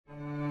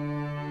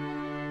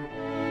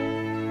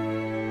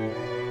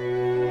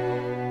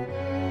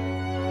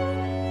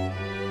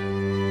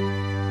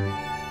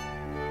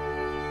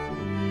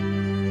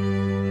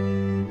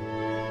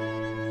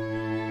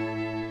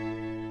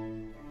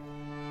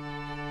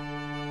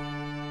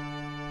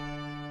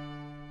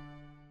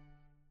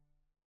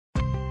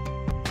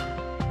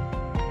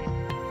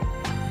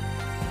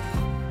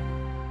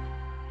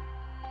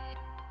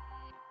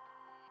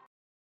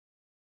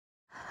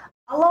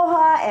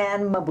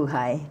and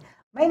mabuhay.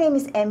 My name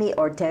is Emmy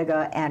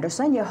Ortega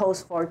Anderson, your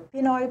host for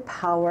Pinoy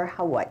Power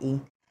Hawaii.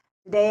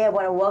 Today, I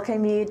want to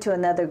welcome you to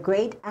another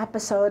great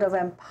episode of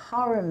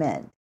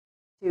empowerment.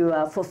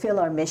 To fulfill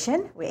our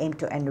mission, we aim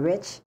to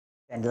enrich,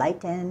 to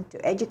enlighten,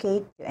 to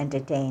educate, to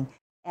entertain,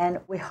 and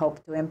we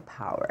hope to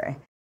empower.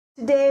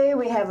 Today,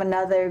 we have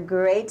another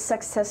great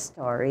success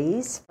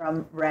stories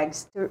from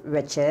rags to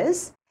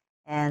riches.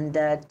 And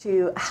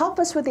to help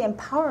us with the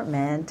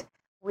empowerment,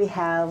 we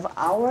have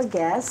our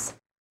guest,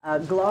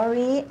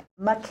 Glory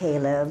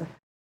McCaleb,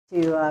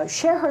 to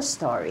share her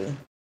story.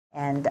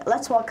 And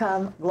let's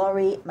welcome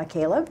Glory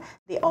McCaleb,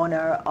 the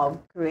owner of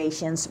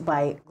Creations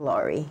by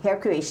Glory, Hair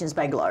Creations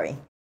by Glory.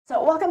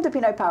 So welcome to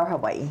Pinoy Power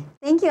Hawaii.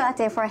 Thank you,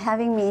 Ate, for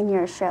having me in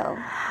your show.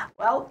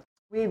 Well,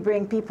 we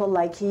bring people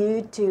like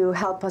you to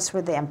help us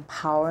with the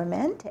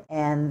empowerment.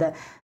 And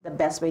the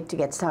best way to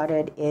get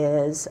started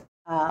is,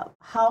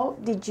 how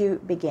did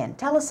you begin?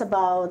 Tell us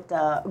about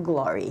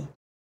Glory.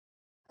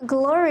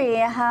 Glory,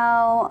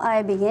 how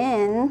I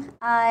began,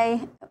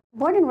 I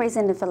born and raised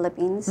in the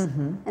Philippines,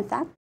 in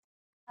fact.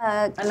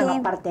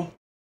 Ano parte?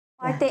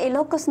 Parte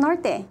Ilocos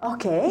Norte.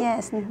 Okay.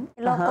 Yes,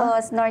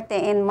 Ilocos Norte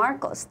in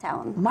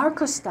Marcostown.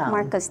 Marcostown.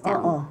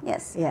 Marcostown,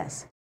 yes.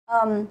 Yes.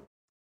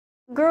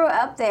 Grew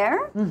up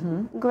there,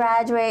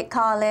 graduate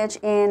college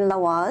in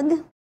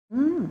Lawag.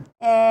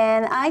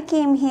 And I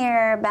came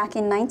here back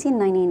in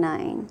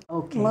 1999.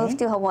 Okay. Moved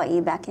to Hawaii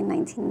back in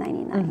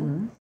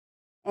 1999.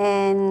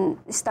 And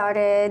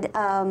started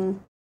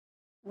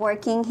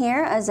working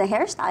here as a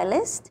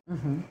hairstylist.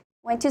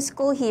 Went to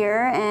school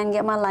here and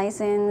get my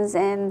license,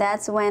 and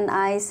that's when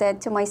I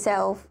said to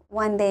myself,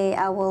 one day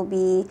I will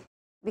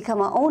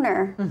become an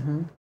owner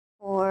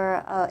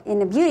for in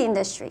the beauty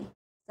industry.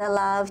 I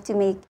love to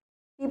make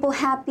people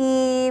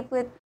happy,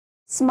 put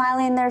smile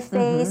in their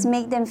face,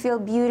 make them feel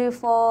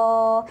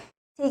beautiful,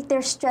 take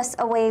their stress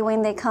away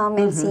when they come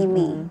and see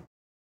me.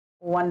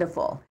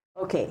 Wonderful.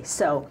 Okay,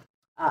 so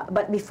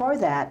but before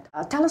that,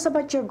 tell us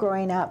about your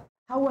growing up.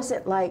 How was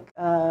it like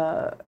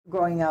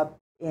growing up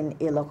in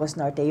Ilocos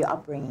Norte, your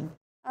upbringing?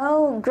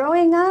 Oh,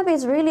 growing up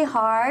is really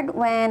hard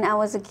when I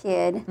was a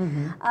kid.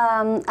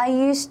 I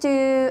used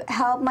to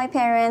help my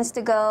parents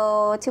to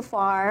go to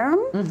farm,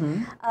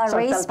 So,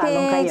 raise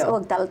taltalon pigs,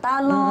 kayo?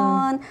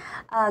 taltalon,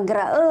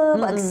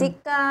 graub,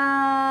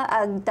 agsika,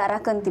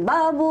 agtarakan ti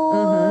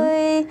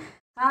baboy,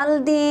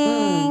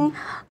 kalding.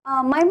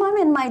 My mom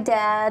and my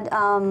dad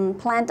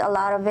plant a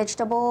lot of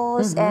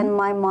vegetables, and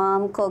my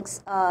mom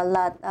cooks a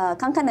lot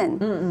kankanan.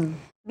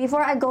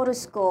 Before I go to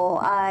school,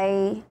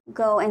 I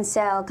go and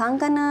sell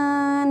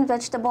kankanan,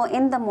 vegetable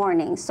in the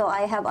morning. So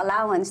I have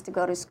allowance to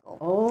go to school.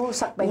 Oh,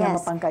 sakbay nga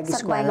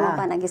mapangkagiskwela. Sakbay nga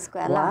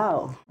mapanagiskwela.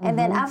 Wow. And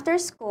then after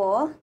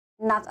school,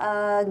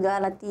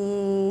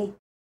 nakagalati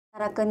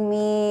tarakan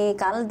mi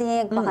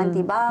kalding,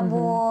 pakanti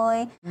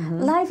baboy.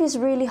 Life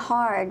is really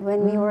hard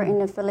when we were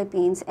in the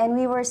Philippines, and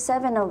we were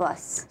 7 of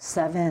us.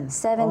 Seven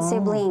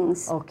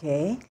Siblings.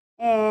 Okay.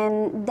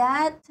 And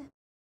that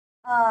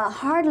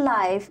hard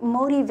life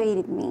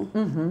motivated me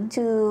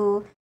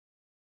to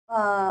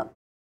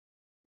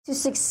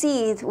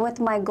succeed with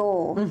my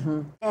goal.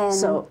 And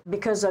So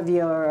because of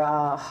your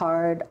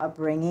hard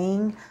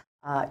upbringing,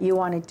 you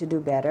wanted to do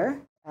better?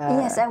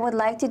 yes, I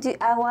wanted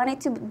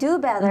to do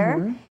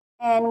better.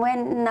 And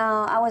when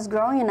I was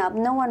growing up,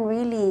 no one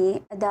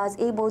really was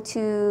able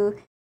to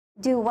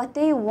do what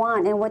they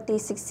want and what they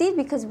succeed,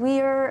 because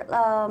we're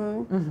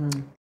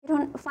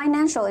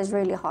financial is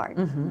really hard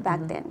back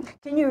then.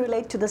 Can you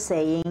relate to the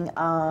saying,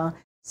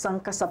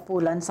 sang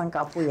kasapulan, sang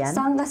kaapuyan?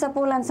 Sang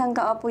kasapulan, sang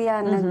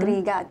kaapuyan,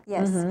 nagrigat,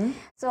 yes.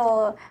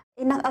 So,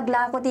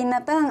 inagla ko din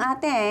na tang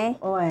ate,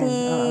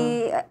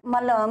 ti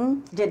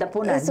malam.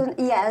 Jedapunan?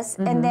 Yes,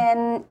 and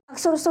then,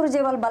 agsur-sur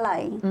jewal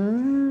balay.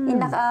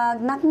 Nak.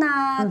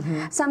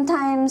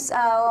 Sometimes,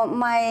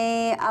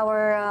 our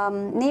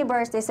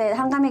neighbors, they say,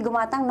 hang kami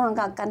gumatang no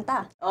hang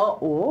kagkanta.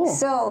 Oh.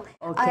 So,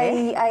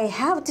 Okay. I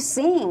have to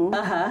sing.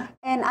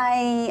 And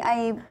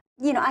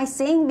I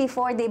sing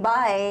before they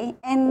buy,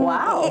 and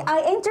Wow.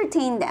 I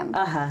entertain them.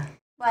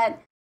 But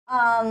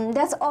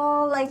that's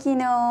all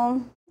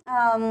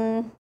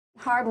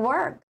hard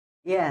work.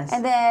 Yes.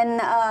 And then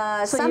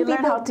So some you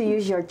learn people, how to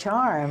use your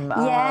charm.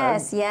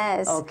 yes.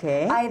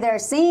 Okay. Either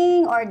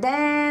sing or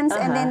dance,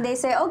 and then they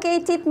say,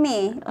 okay, tip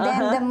me.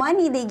 Then the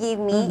money they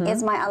give me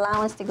is my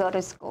allowance to go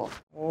to school.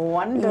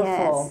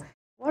 Wonderful. Yes.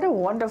 What a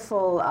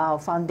wonderful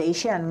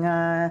foundation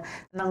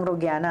ng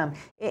Rogyanam.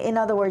 In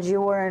other words,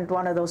 you weren't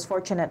one of those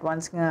fortunate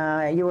ones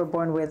nga you were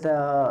born with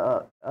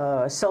a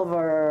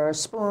silver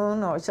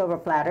spoon or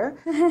silver platter.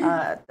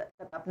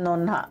 Tatap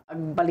nun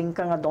agbaling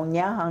ka nga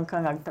donya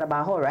hanggang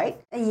agtrabaho, right?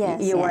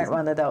 Yes. You weren't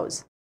one of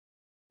those.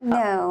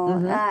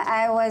 No,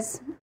 I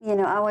was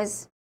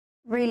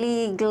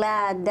really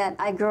glad that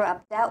I grew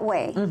up that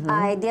way.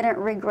 I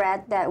didn't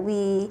regret that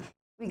we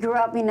grew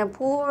up in a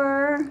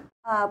poor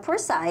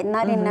side,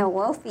 not in a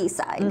wealthy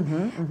side,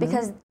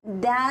 because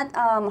that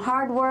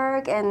hard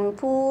work and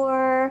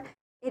poor,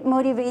 it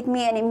motivated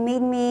me and it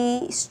made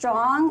me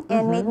strong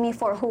and made me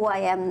for who I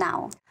am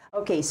now.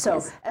 Okay, so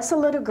Yes. as a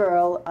little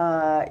girl,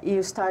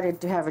 you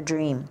started to have a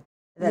dream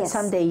that Yes.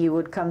 someday you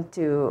would come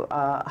to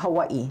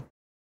Hawaii, Yes.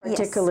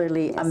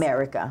 particularly Yes.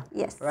 America,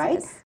 Yes.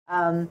 right? Yes.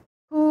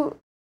 Who,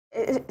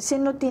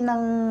 sino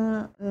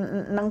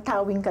ng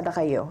tawing kada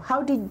kayo?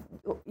 How did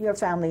your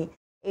family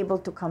able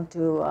to come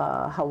to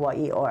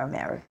Hawaii or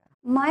America?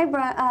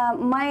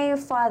 My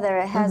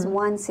father has Mm-hmm.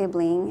 one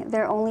sibling.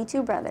 They're only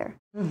two brothers.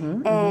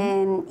 Mm-hmm.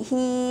 And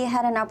he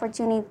had an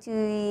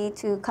opportunity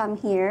to come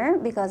here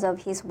because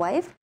of his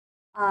wife,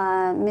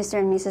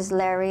 Mr. and Mrs.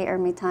 Larry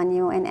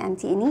Ermitanio and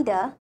Auntie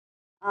Anita.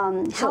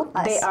 So Help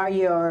us. they are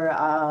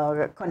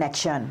your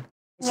connection.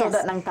 So Yes.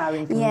 that nang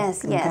tawing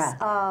Yes, kun yes.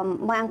 ka.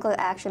 My uncle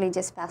actually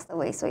just passed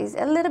away, so it's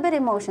a little bit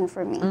emotion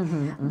for me.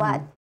 Mm-hmm. But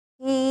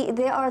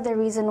they are the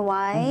reason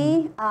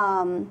why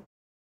I'm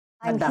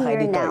Nagda kayo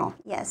here dito now.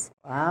 Yes.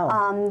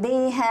 Wow.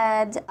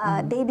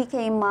 They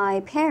became my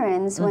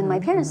parents when my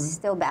parents are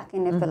still back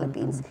in the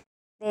Philippines.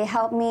 They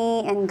helped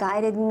me and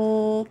guided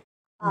me,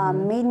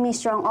 made me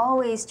strong,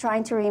 always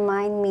trying to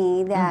remind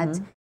me that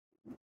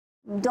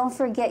don't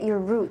forget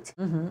your root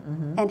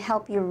and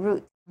help your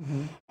root.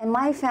 And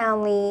my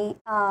family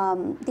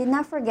did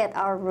not forget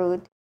our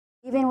root.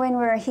 Even when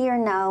we're here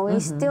now,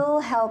 we're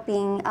still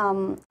helping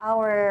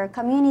our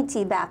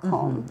community back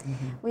home.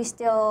 We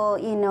still,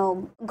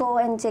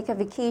 go and take a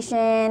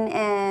vacation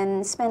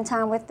and spend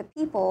time with the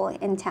people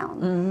in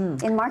town,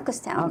 in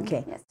Marcostown.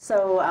 Okay. Yes.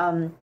 So,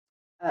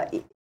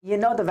 you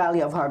know the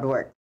value of hard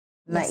work.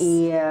 Na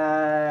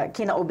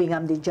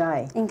kinaubingam di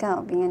jay.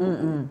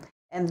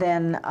 And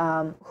then,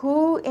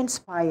 who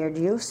inspired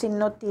you?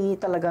 Sino ti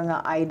talaga nga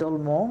idol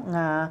mo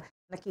nga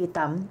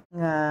nakitam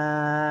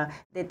nga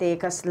dete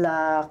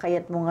kasla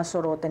kayat mo nga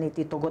sorotan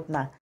iti tugot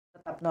na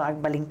tapno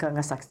agbaling ka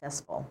nga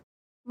successful?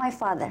 My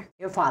father.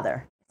 Your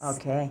father.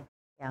 Okay.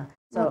 Yeah.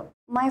 So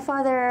my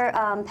father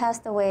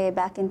passed away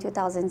back in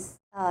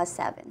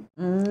 2007.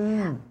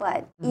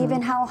 But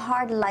even how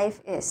hard life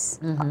is,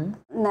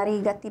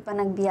 narigat ti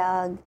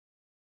panagbiag,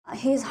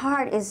 his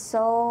heart is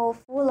so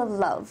full of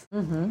love.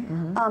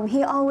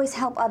 He always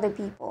help other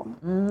people.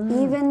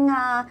 Even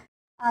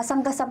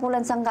sangka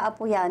sapulan sangka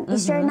apuyan,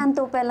 i-share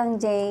nanto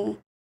pelang Jay.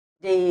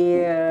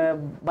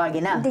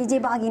 Bagina. DJ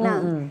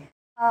Bagina.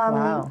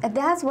 Wow.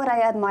 That's what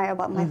I admire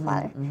about my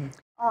father. It's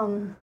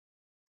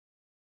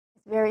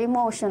very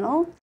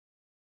emotional.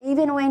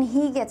 Even when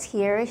he gets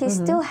here, he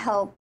still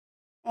help.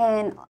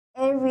 And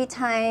every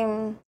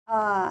time,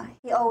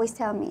 he always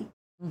tell me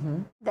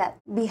that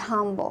be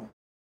humble.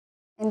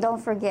 And don't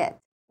forget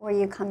where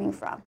you're coming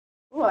from.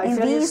 Oh, I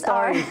feel your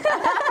story.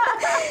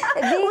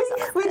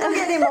 We do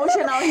get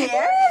emotional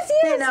here.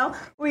 Yes.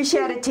 We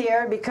shed a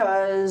tear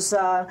because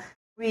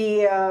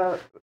we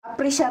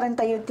appreciate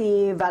tayo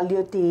ti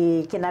value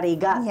ti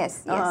kinariga.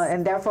 Yes.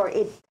 And therefore,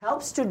 it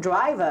helps to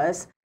drive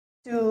us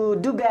to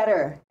do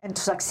better and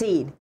to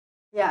succeed.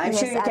 Yeah, I'm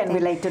sure you can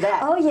relate to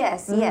that. Oh,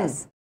 yes,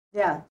 yes.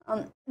 Yeah.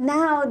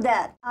 Now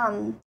that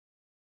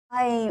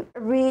I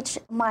reach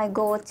my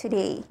goal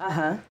today,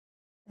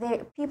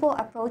 people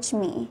approach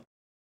me,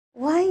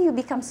 why you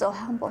become so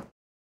humble?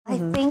 I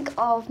think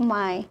of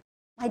my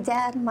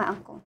dad, my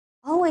uncle,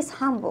 always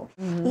humble.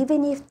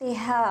 Even if they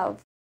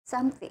have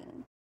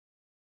something,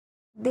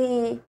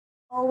 they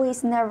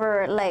always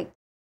never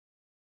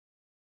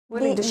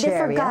willing to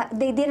share.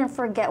 They didn't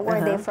forget where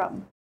they're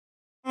from.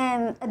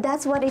 And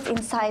that's what is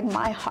inside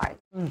my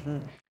heart.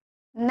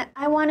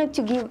 I wanted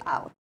to give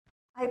out.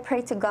 I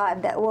pray to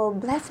God that will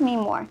bless me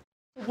more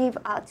to give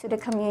out to the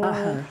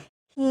community.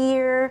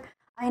 Here,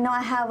 I know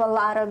I have a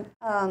lot of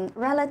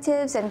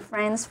relatives and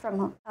friends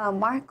from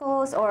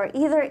Marcos or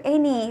either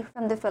any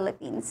from the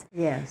Philippines.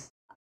 Yes.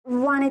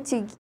 Wanted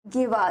to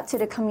give out to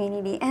the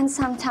community. And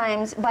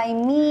sometimes by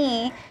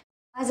me,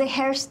 as a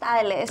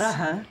hairstylist,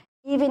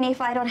 even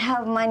if I don't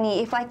have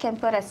money, if I can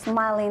put a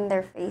smile in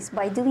their face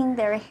by doing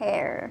their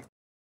hair,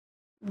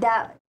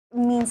 that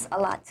means a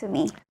lot to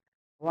me.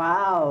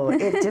 Wow,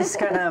 it just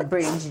kind of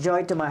brings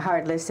joy to my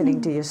heart listening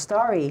to your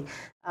story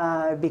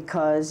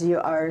because you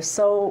are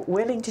so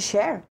willing to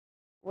share,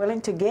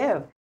 willing to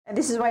give. And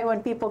this is why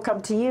when people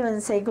come to you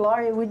and say,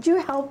 Gloria, would you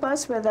help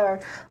us with our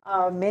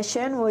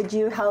mission? Would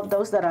you help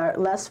those that are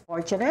less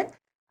fortunate?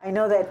 I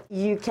know that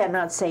you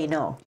cannot say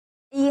no.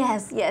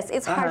 Yes.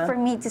 It's hard for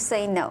me to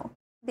say no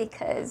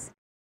because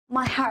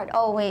my heart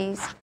always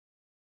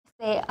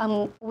say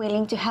I'm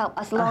willing to help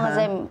as long as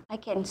I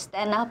can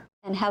stand up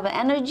and have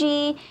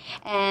energy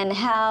and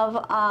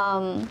have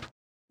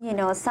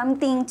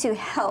something to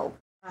help,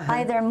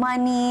 either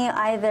money,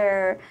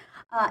 either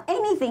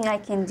anything I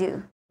can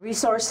do.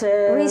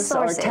 Resources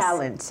or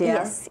talents,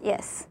 yeah?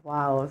 Yes.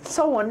 Wow,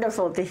 so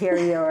wonderful to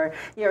hear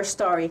your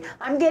story.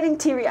 I'm getting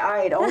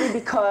teary-eyed only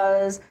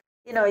because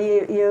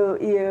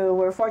you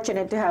were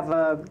fortunate to have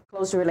a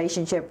close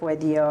relationship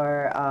with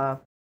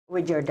your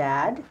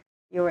dad.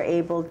 You were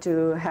able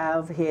to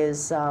have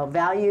his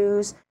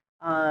values,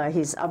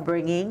 his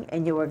upbringing,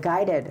 and you were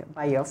guided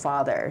by your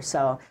father.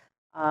 So,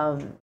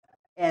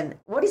 and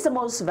what is the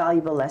most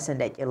valuable lesson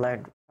that you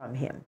learned from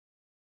him?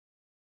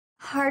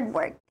 Hard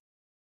work,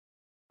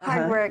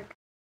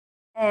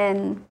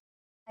 and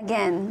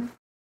Again,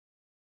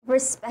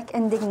 respect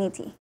and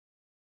dignity.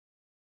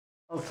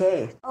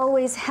 Okay.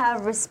 Always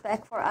have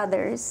respect for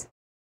others.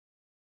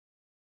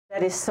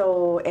 That is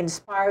so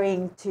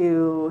inspiring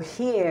to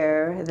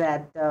hear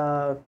that,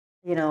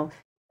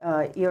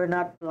 you're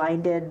not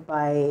blinded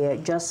by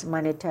just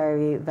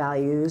monetary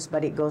values,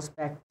 but it goes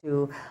back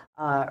to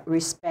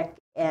respect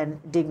and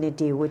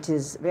dignity, which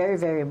is very,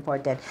 very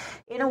important.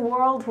 In a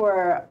world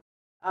where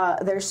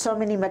there's so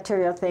many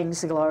material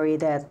things, Glory,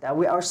 that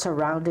we are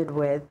surrounded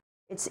with,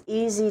 it's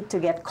easy to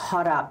get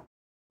caught up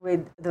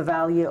with the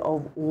value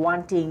of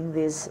wanting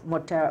this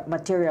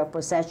material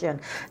possession.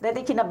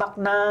 Dati kinabak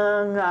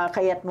nang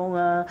kayat mo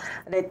nga,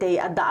 dati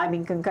adda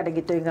aming kang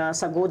kadagitoy nga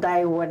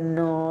saguday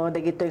wano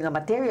dagitoy nga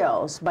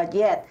materials. But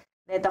yet,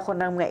 dati ako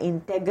nang nga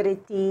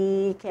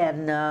integrity,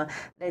 can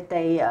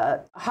dati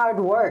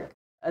hard work.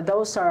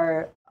 Those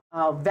are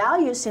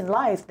values in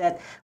life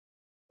that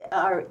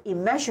are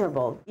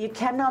immeasurable. You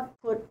cannot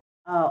put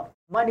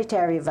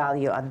monetary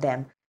value on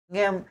them.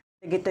 Ngam,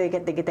 dagitoy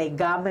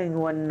gamay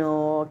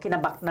wano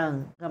kinabak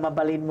nang nga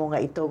mabalin mo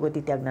nga ito go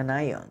titiag na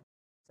nayon.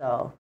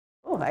 So,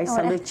 I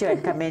salute you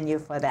and commend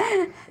you for that.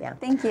 Yeah.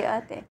 Thank you,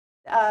 Ate.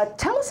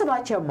 Tell us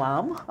about your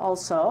mom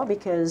also,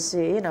 because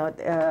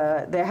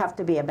there have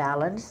to be a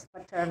balance,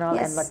 paternal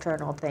and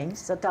maternal things.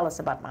 So tell us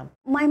about mom.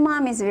 My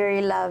mom is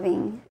very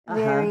loving,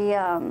 very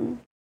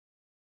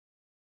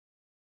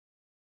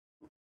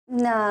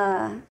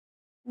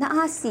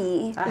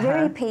naasi,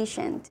 very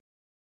patient.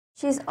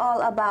 She's all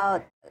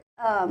about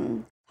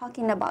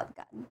talking about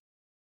God.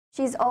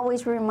 She's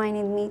always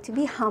reminding me to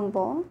be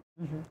humble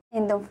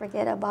and don't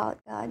forget about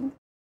God,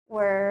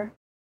 who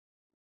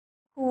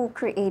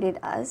created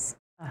us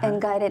and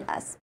guided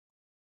us.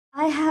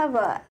 I have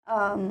a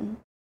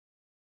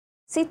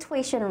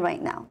situation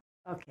right now.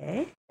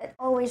 Okay. That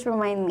always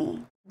remind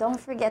me, don't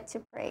forget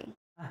to pray.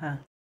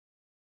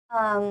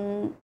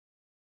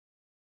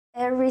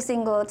 Every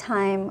single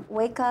time,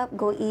 wake up,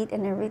 go eat,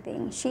 and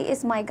everything. She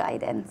is my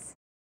guidance.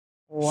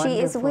 Wonderful.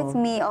 She is with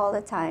me all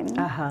the time.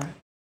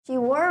 She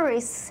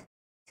worries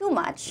too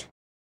much,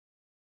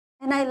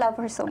 and I love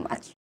her so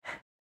much.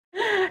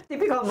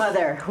 Typical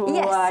mother who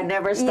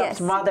never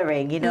stops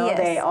mothering.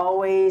 They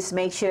always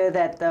make sure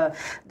that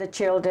the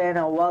children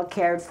are well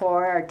cared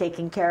for, are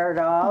taken care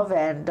of,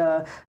 and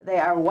they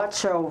are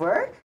watched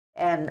over,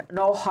 and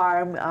no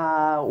harm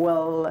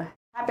will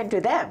happen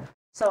to them.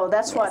 So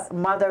that's what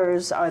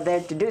mothers are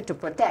there to do, to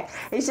protect.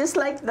 It's just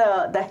like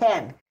the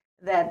hen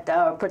that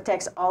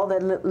protects all the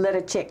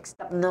little chicks.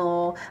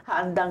 Tapno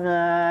haandang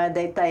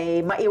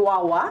daytay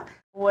maiwawa,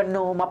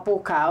 wano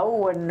mapukaw,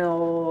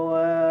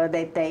 wano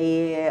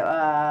daytay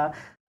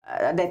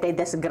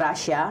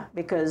desgrasya,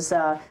 because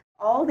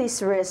all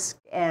these risks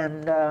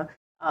and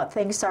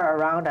things are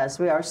around us.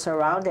 We are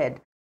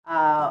surrounded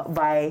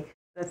by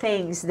the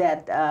things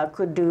that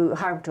could do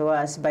harm to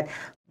us, but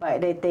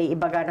daytay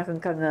ibaga na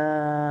kang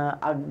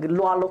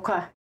aglualo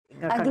ka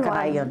nga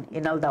kagkanayon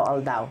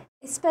inaldaw-aldaw.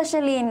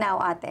 Especially now,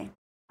 Ate.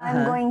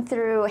 I'm going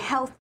through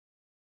health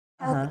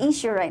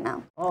issue right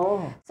now.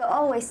 So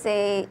always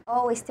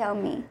tell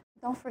me,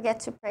 don't forget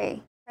to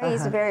pray. Pray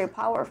is very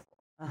powerful.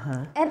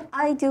 And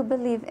I do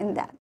believe in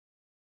that.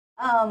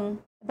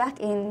 Back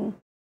in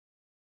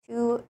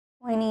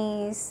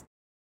 20s,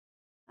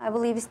 I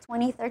believe it's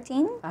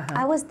 2013,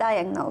 I was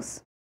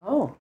diagnosed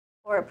for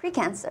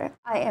precancer.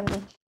 I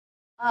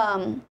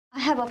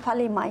have a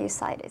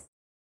polymyositis.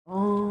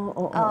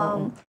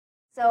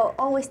 So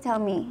always tell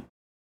me,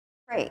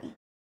 pray.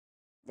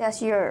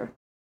 That's your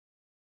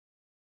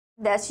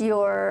strength.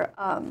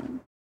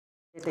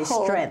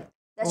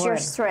 That's your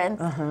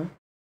strength,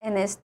 and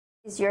is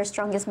your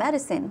strongest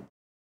medicine.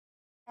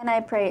 And I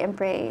pray and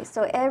pray.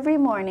 So every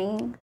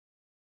morning,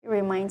 it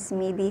reminds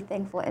me, be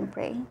thankful and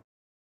pray.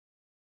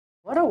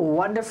 What a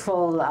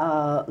wonderful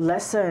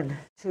lesson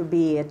to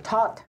be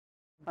taught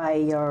by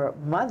your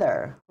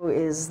mother, who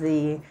is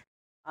the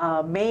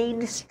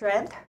main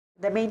strength,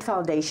 the main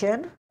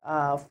foundation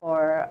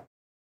for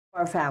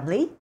our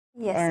family.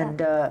 Yes.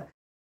 And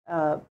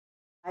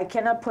I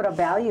cannot put a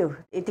value.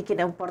 Iti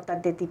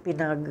kinaimportante ti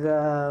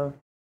pinagraem,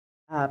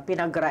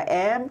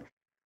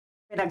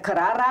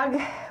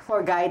 pinagkararag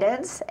for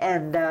guidance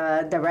and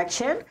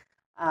direction.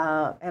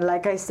 And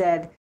like I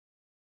said,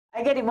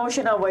 I get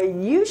emotional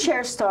when you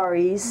share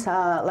stories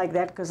like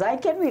that, because I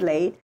can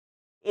relate.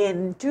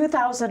 In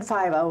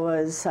 2005, I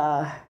was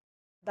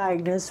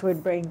diagnosed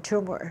with brain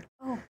tumor.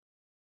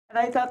 And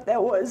I thought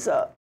that was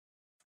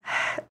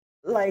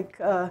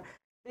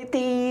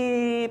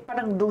iti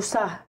parang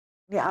dusa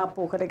ni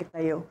Apo kadagit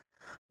tayo.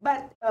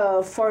 But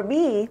for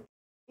me,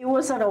 it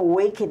was an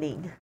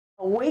awakening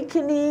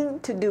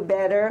to do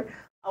better,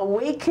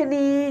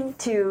 awakening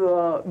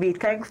to be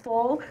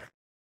thankful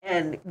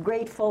and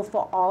grateful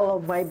for all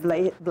of my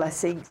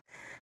blessings.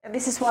 And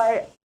this is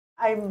why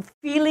I'm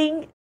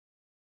feeling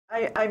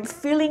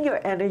your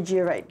energy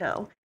right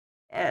now.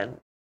 And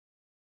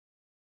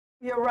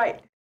you're right,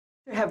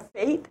 to have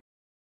faith,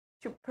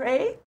 to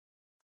pray,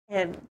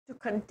 and to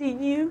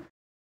continue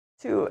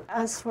to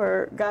ask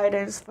for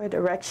guidance, for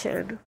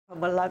direction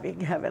from a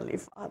loving Heavenly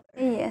Father.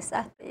 Yes,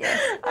 Ate,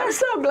 yes. I'm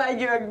so glad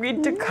you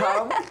agreed to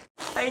come.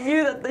 I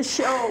knew that the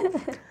show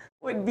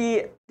would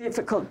be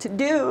difficult to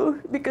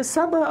do because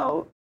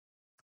somehow,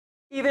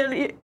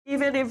 even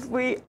if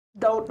we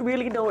don't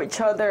really know each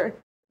other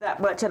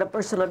that much on a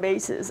personal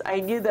basis,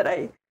 I knew that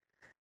I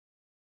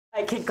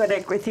can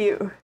connect with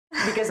you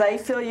because I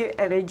feel your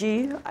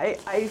energy.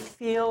 I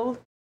feel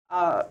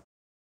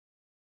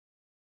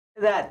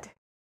that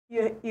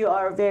you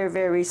are a very,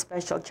 very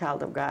special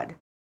child of God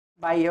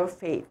by your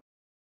faith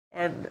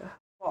and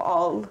for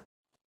all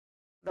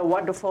the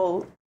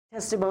wonderful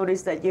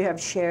testimonies that you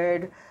have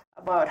shared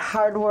about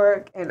hard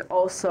work and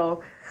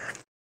also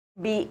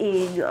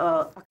being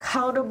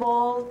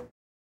accountable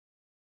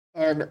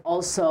and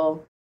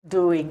also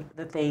doing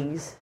the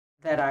things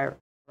that are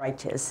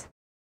righteous.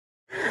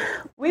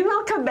 We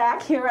will come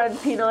back here on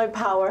Pinoy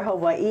Power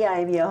Hawaii. I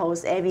am your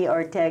host, Emmy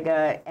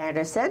Ortega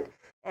Anderson,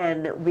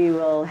 and we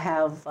will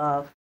have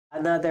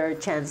another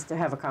chance to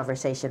have a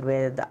conversation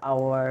with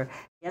our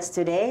guest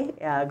today,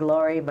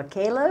 Glory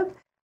McCaleb,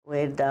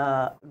 with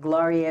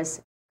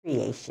Glorious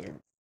Creations.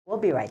 We'll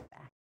be right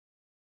back.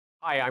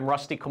 Hi, I'm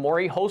Rusty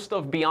Komori, host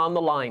of Beyond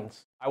the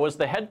Lines. I was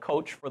the head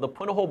coach for the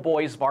Punahou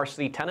Boys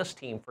varsity tennis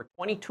team for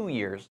 22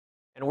 years,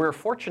 and we were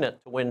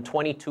fortunate to win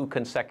 22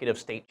 consecutive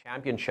state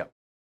championships.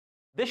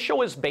 This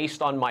show is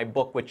based on my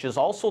book, which is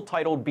also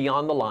titled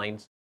Beyond the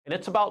Lines, and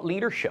it's about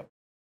leadership,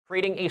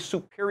 creating a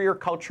superior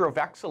culture of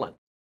excellence,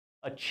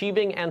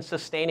 achieving and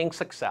sustaining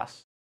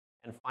success,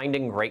 and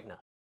finding greatness.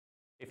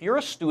 If you're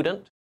a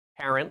student,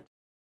 parent,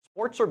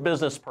 sports or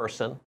business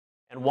person,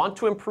 and want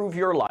to improve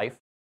your life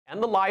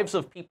and the lives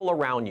of people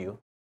around you,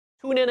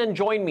 tune in and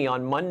join me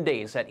on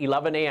Mondays at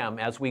 11 a.m.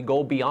 as we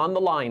go beyond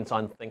the lines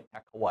on Think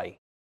Tech Hawaii.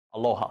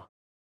 Aloha.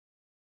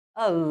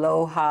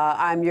 Aloha.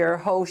 I'm your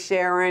host,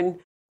 Sharon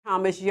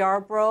Thomas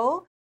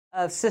Yarbrough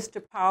of Sister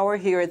Power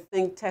here at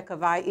Think Tech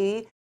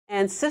Hawaii.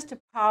 And Sister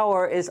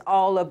Power is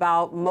all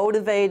about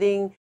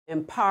motivating,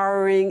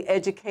 empowering,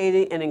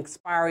 educating, and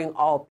inspiring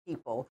all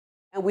people.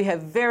 And we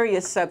have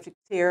various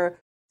subjects here.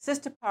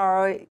 Sister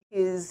Power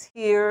is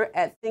here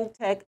at Think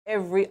Tech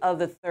every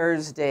other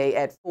Thursday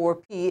at 4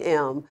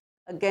 p.m.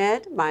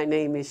 Again, my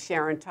name is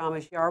Sharon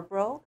Thomas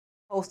Yarbrough,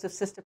 host of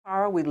Sister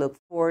Power. We look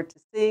forward to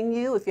seeing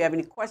you. If you have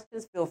any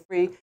questions, feel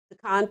free to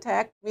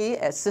contact me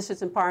at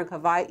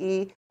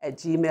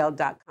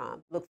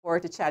sistersempowering@gmail.com. Look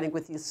forward to chatting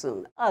with you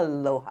soon.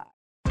 Aloha.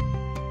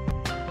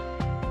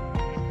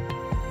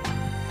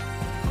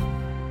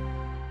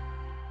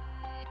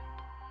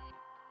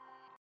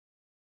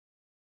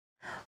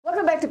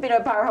 Welcome back to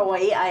Pinoy Power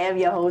Hawaii. I am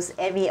your host,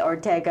 Emmy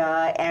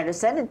Ortega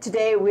Anderson, and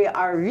today we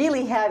are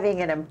really having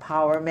an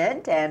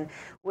empowerment and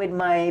with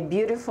my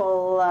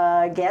beautiful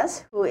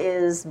guest who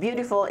is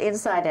beautiful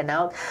inside and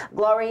out,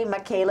 Glory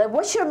McCaleb.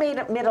 What's your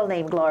middle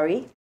name,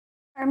 Glory?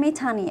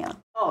 Ermitanio.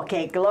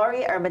 Okay,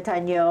 Glory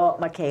Ermitanio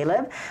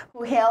McCaleb,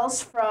 who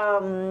hails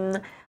from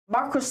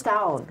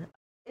Marcostown.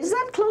 Is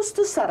that close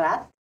to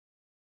Sarat?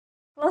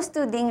 Close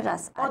to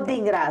Dingras. Oh,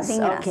 Dingras.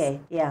 Okay,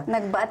 yeah.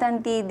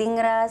 Nagbatan ti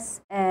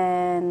Dingras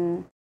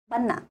and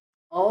Banna.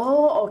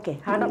 Oh, okay.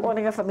 Hanap ko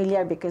nga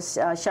familiar because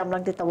siyam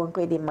lang titawag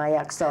ko di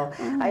Mayak. So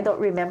I don't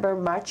remember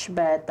much,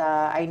 but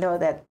I know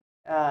that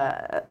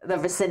the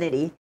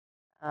vicinity.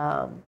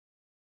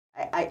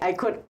 I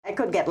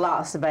could get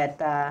lost, but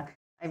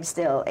I'm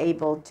still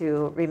able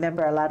to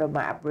remember a lot of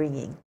my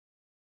upbringing.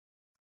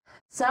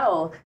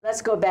 So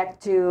let's go back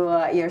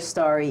to your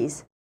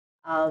stories.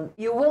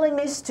 Your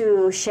willingness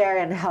to share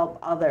and help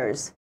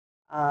others.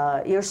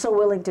 You're so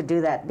willing to do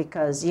that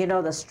because you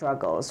know the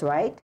struggles,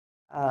 right?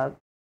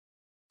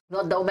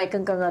 No daw may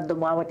kang nga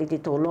dumawat iti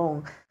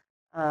tulong.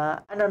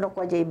 Ano no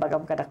ko jay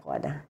bagam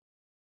kadakwada.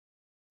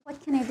 What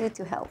can I do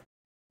to help?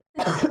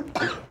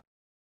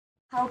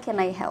 How can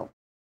I help?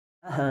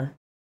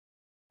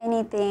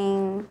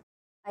 Anything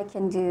I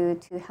can do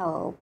to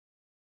help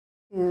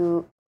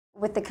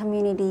with the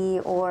community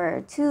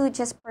or to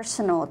just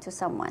personal to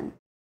someone.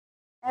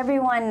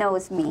 Everyone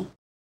knows me.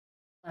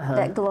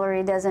 That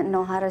Glory doesn't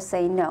know how to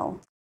say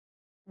no.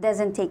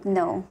 Doesn't take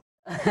no.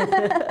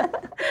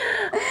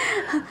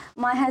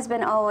 My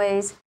husband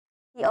always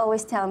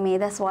tell me,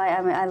 that's why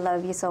I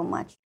love you so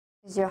much.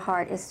 Because your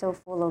heart is so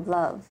full of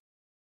love.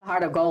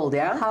 Heart of gold,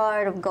 yeah?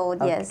 Heart of gold,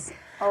 yes.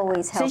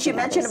 Always helping Since you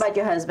mentioned others. about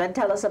your husband,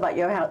 tell us about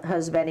your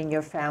husband and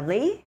your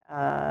family.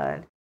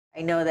 I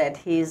know that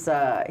he's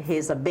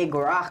a big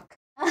rock.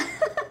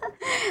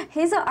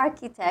 He's an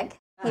architect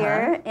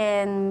here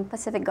in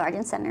Pacific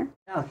Garden Center.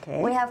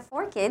 Okay. We have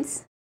 4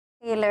 kids,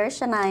 Taylor,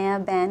 Shania,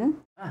 Ben,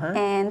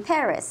 and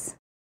Paris.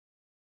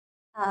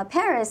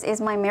 Paris is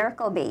my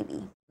miracle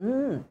baby.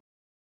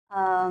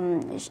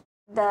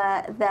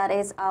 That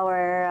is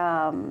our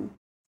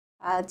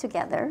child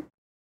together.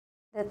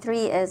 The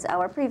 3 is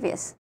our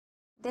previous.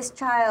 This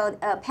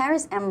child,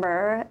 Paris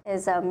Ember,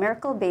 is a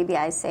miracle baby,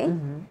 I say,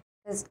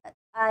 because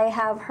I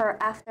have her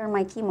after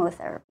my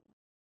chemotherapy.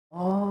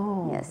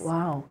 Oh, yes.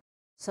 Wow.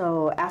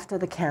 So after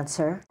the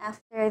cancer.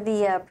 After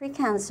the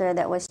pre-cancer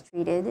that was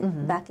treated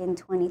back in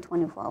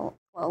 2012,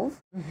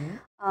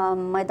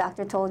 my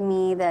doctor told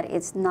me that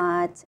it's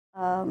not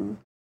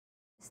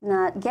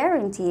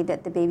guaranteed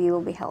that the baby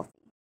will be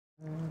healthy.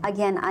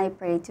 Again, I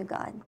prayed to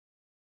God,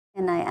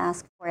 and I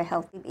asked for a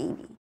healthy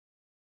baby.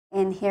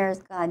 And here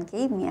God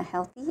gave me a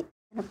healthy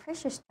and a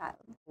precious child.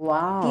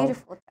 Wow.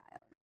 Beautiful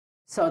child.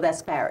 So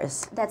that's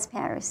Paris. That's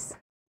Paris.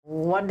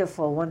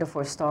 Wonderful,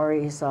 wonderful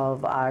stories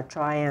of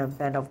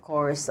triumph and of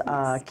course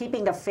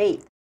keeping the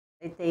faith.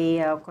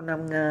 Ito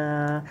kunang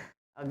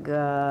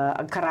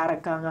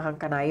agkararag hang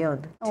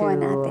kanayon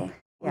to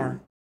yeah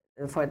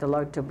for the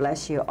Lord to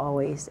bless you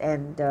always,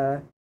 and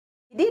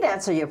He did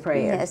answer your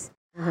prayer. Yes.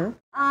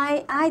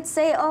 I'd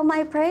say all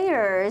my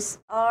prayers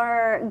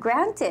are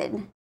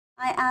granted.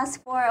 I ask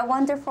for a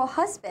wonderful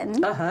husband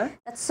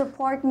that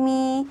support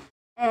me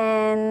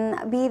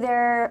and be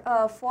there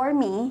for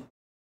me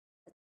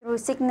through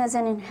sickness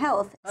and in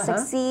health.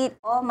 Succeed.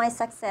 All my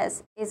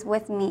success is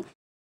with me.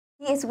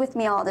 He is with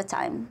me all the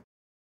time.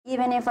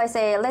 Even if I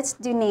say, let's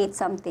donate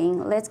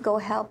something, let's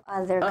go help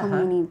other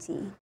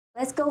community.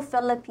 Let's go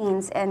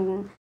Philippines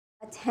and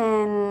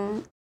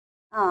attend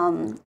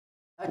a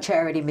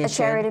charity mission. A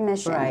charity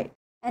mission. Right.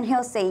 And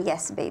he'll say,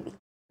 yes, baby.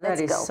 Let's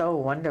That is go. so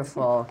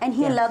wonderful. And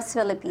he loves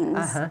Philippines.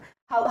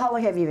 How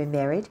long have you been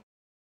married?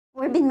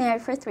 We've been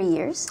married for 3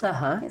 years.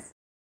 Yes.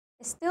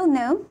 Still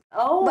new.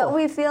 Oh. But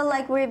we feel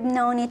like we've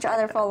known each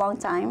other for a long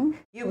time.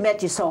 You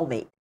met your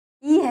soulmate.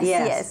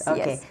 Yes.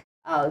 Okay.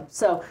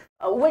 So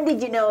when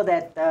did you know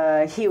that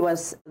he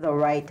was the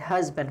right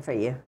husband for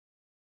you?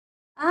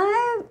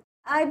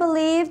 I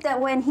believe that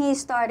when he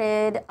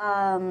started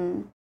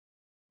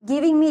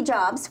giving me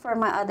jobs for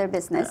my other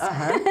business.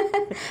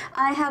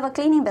 I have a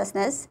cleaning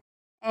business,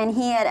 and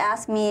he had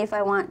asked me if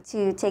I want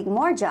to take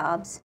more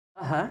jobs.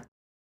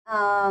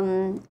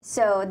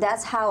 So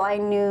that's how I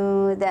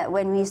knew that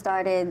when we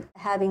started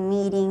having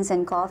meetings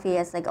and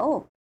coffee, it's like,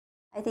 oh,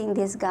 I think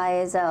this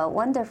guy is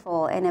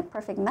wonderful and a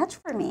perfect match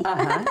for me.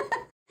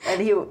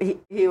 And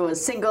he was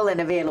single and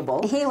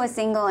available. He was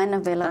single and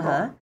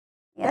available.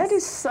 Yes. That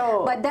is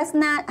so... But that's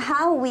not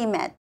how we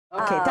met.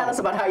 Okay, tell us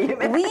about how you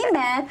met. We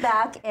met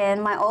back in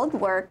my old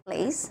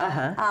workplace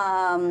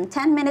 10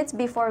 minutes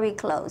before we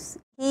close.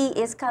 He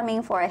is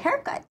coming for a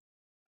haircut.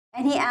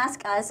 And he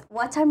asked us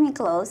what time we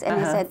close. And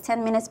he said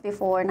 10 minutes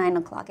before 9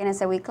 o'clock. And I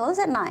said, we close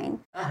at 9.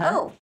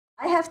 Oh,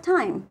 I have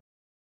time.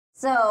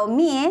 So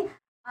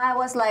I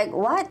was like,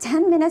 what?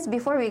 10 minutes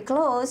before we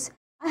close?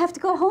 I have to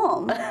go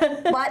home.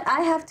 But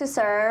I have to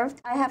serve.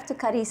 I have to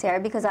cut his hair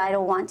because I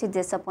don't want to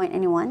disappoint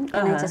anyone.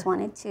 And I just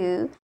wanted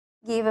to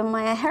give him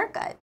my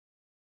haircut.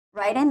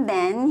 Right, and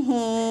then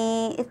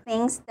he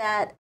thinks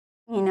that,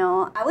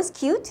 I was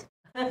cute,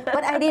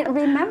 but I didn't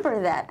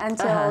remember that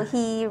until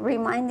he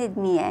reminded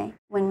me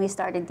when we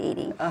started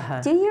dating.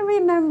 Do you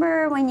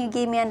remember when you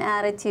gave me an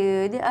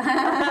attitude,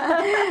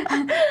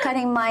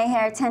 cutting my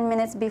hair 10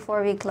 minutes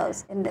before we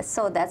closed? And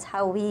so that's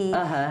how we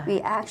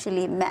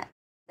actually met.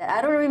 I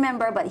don't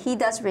remember, but he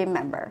does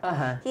remember.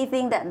 He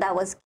thinks that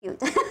was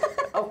cute.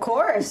 Of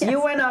course. Yes.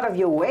 You went out of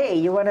your way.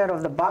 You went out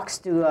of the box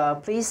to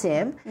please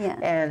him. Yeah.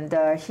 And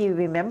he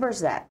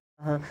remembers that.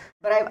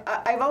 But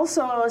I've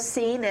also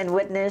seen and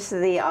witnessed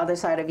the other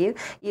side of you.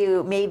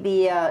 You may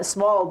be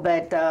small,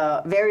 but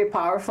very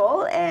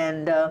powerful.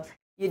 And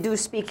you do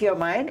speak your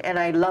mind. And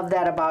I love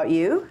that about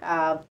you.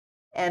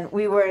 And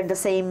we were in the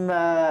same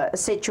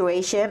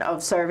situation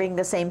of serving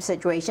the same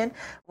situation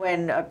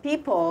when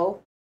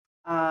people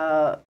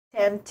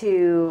tend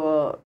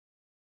to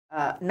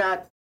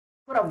not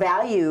put a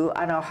value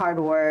on our hard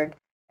work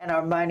and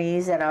our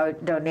monies and our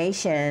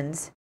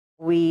donations.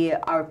 We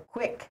are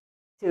quick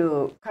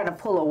to kind of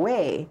pull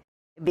away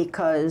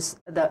because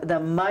the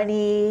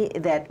money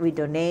that we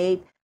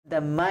donate,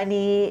 the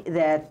money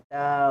that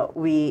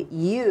we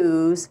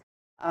use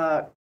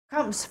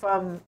comes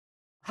from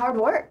hard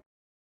work.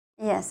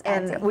 Yes,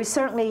 and we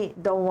certainly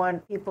don't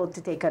want people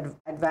to take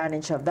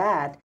advantage of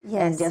that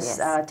and just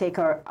take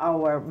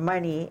our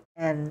money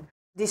and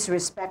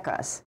disrespect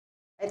us.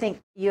 I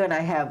think you and I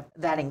have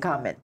that in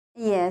common.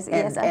 Yes,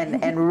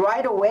 and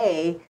right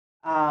away,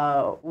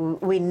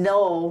 we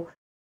know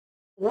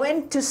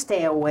when to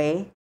stay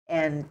away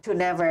and to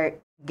never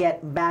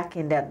get back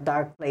in that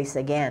dark place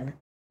again,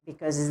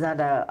 because it's not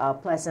a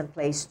pleasant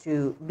place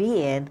to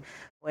be in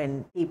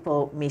when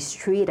people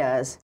mistreat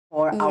us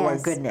for our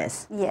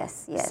goodness.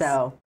 Yes.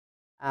 So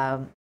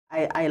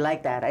I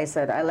like that. I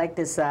said, I like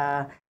this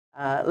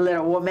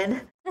little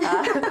woman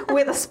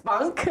with a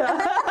spunk.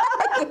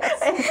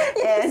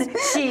 And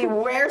she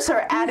wears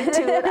her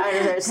attitude on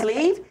her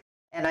sleeve.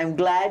 And I'm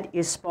glad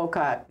you spoke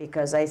up,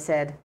 because I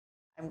said,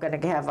 I'm going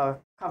to have a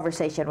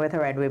conversation with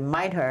her and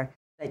remind her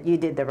that you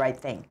did the right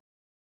thing.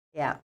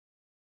 Yeah.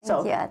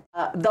 So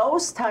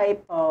those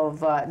type of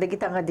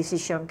dagita nga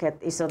desisyon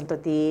ket ison to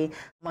ti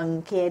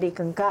mangkeri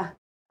kang ka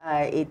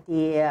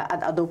iti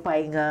at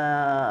adupay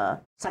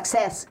nga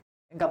success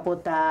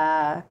kaput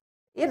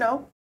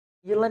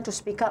you learn to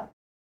speak up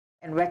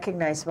and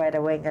recognize right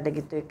away nga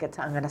dagito ket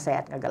sa nga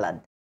nasayat nga galad.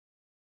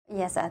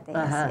 Yes, ate.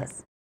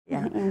 Yes.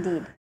 Yeah.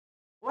 Indeed.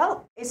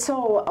 Well, it's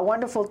so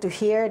wonderful to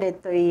hear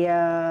that the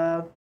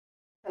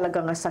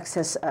talagang a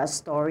success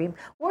story.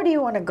 Where do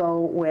you want to go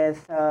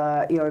with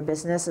your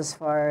business as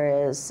far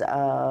as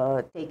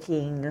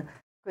taking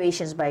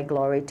Creations by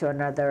Glory to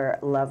another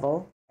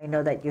level? I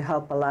know that you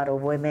help a lot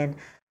of women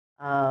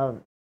uh,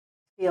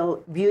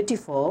 feel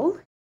beautiful,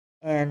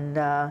 and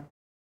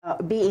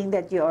being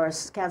that you are a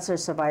cancer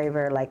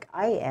survivor like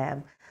I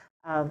am,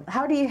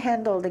 how do you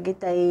handle the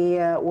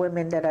gitay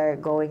women that are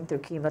going through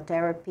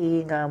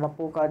chemotherapy, nga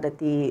mapukaw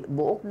dati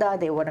buok da,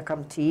 they want to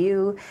come to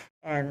you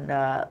and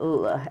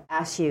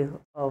ask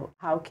you, oh,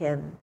 how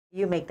can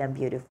you make them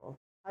beautiful?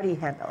 How do you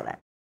handle that?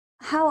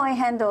 How I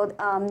handled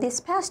this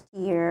past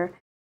year,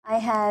 I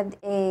had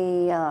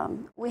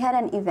we had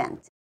an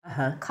event,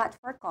 Cut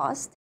for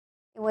Cost.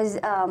 It was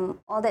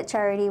all that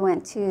charity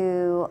went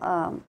to,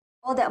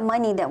 all that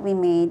money that we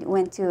made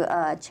went to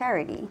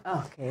charity.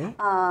 Okay.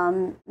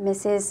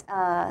 Mrs.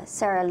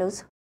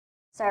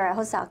 Sarah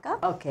Hosaka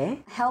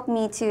Okay. helped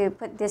me to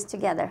put this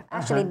together.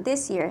 Actually,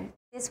 this year,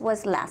 this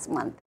was last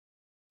month.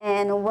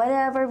 And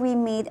whatever we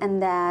made in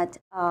that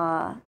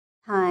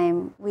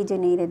time, we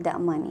donated that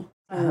money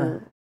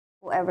to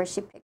whoever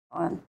she picked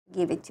on,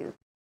 give it to.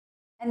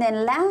 And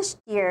then last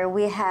year,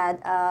 we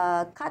had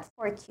Cut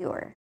for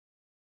Cure.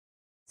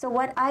 So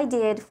what I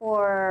did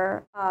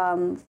for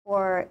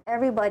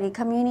everybody,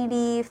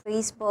 community,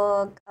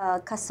 Facebook,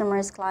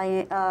 customers,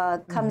 client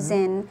comes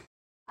in,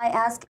 I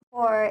ask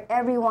for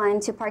everyone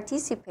to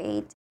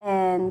participate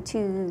and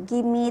to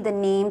give me the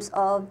names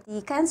of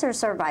the cancer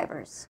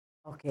survivors.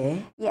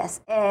 Okay.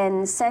 Yes,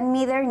 and send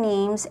me their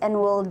names, and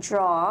we'll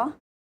draw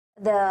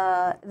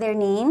their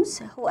names.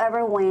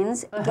 Whoever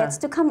wins gets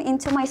to come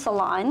into my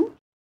salon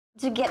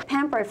to get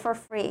pampered for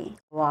free.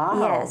 Wow.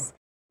 Yes.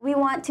 We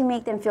want to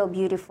make them feel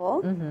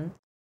beautiful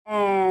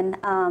and,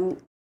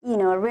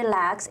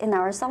 relax in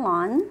our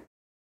salon.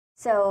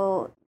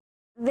 So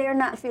they're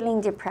not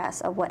feeling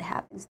depressed of what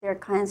happens. They're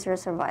cancer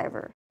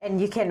survivor. And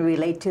you can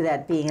relate to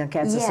that being a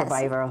cancer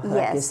survivor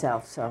like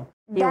yourself. So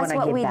that's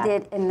what we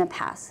did in the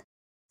past.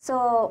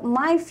 So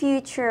my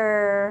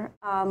future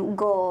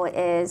goal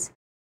is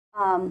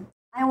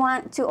I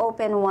want to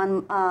open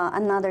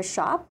another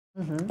shop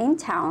in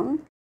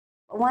town.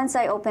 Once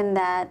I open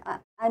that,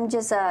 I'm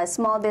just a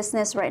small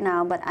business right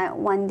now, but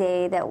one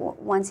day that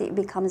once it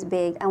becomes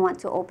big, I want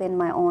to open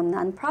my own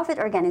nonprofit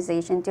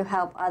organization to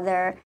help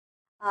other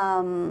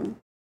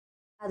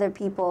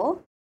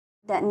people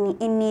that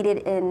needed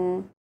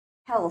in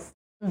health,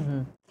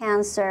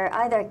 cancer,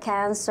 either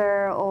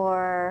cancer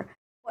or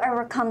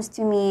whoever comes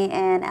to me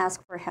and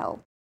asks for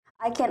help.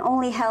 I can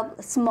only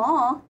help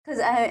small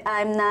because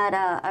I'm not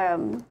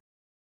a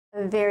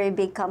very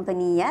big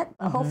company yet.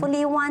 But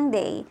hopefully one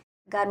day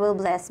God will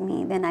bless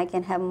me, then I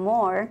can have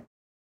more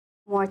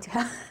to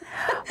help.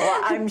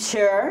 Well, I'm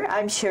sure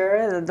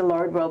that the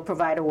Lord will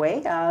provide a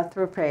way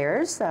through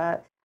prayers. I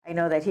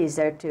know that He's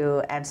there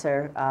to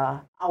answer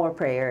our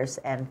prayers,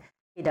 and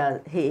He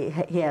does.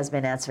 He has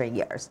been answering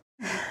yours.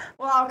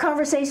 Well, our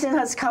conversation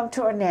has come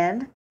to an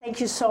end.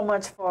 Thank you so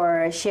much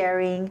for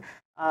sharing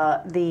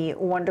the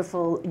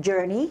wonderful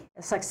journey,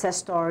 the success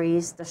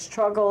stories, the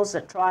struggles,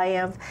 the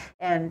triumph,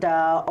 and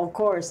of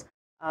course,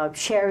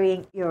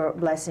 sharing your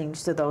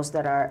blessings to those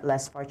that are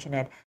less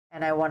fortunate.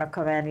 And I want to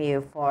commend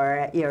you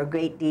for your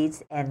great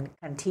deeds and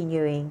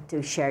continuing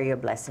to share your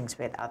blessings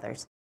with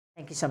others.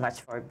 Thank you so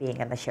much for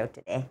being on the show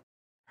today.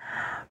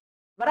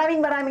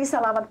 Maraming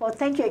salamat po.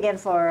 Thank you again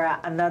for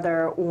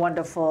another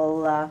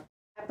wonderful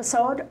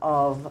episode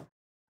of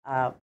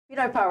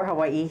Pinoy Power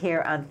Hawaii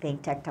here on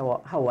Think Tech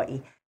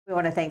Hawaii. We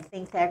want to thank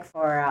Think Tech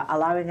for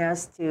allowing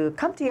us to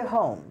come to your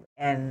home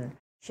and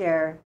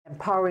share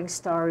empowering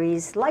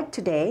stories like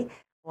today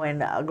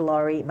when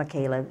Glory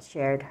McCaleb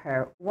shared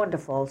her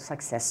wonderful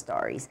success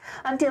stories.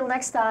 Until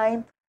next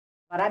time,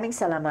 maraming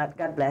salamat,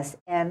 God bless,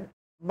 and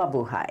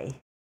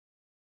mabuhay.